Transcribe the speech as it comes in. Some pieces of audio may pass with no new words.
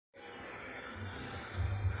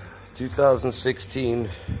2016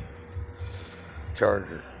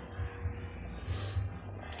 Charger.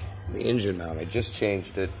 The engine mount, I just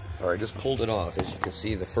changed it, or I just pulled it off. As you can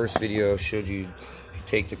see, the first video showed you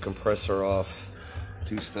take the compressor off,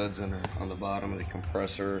 2 studs on the bottom of the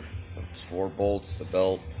compressor, 4 bolts, the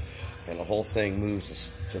belt, and the whole thing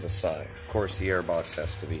moves to the side. Of course, the air box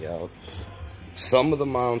has to be out. Some of the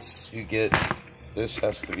mounts you get, this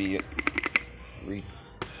has to be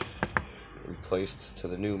replaced to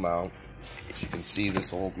the new mount. As you can see,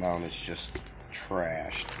 this old mount is just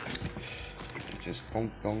trashed. Just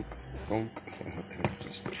donk, donk, donk.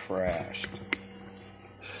 Just trashed.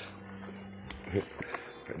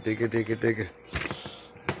 Digga, digga, digga.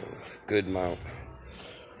 Good mount.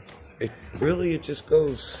 It just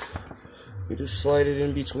goes. You just slide it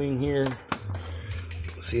in between here.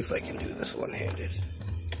 Let's see if I can do this one-handed.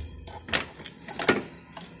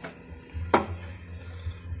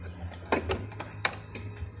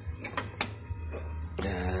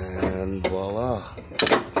 And voila.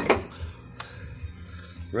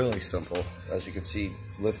 Really simple. As you can see,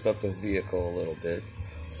 lift up the vehicle a little bit.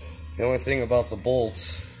 The only thing about the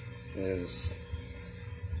bolts is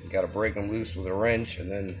you got to break them loose with a wrench, and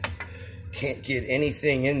then can't get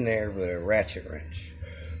anything in there but a ratchet wrench.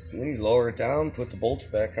 And then you lower it down, put the bolts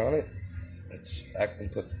back on it.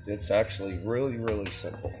 It's actually really, really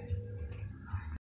simple.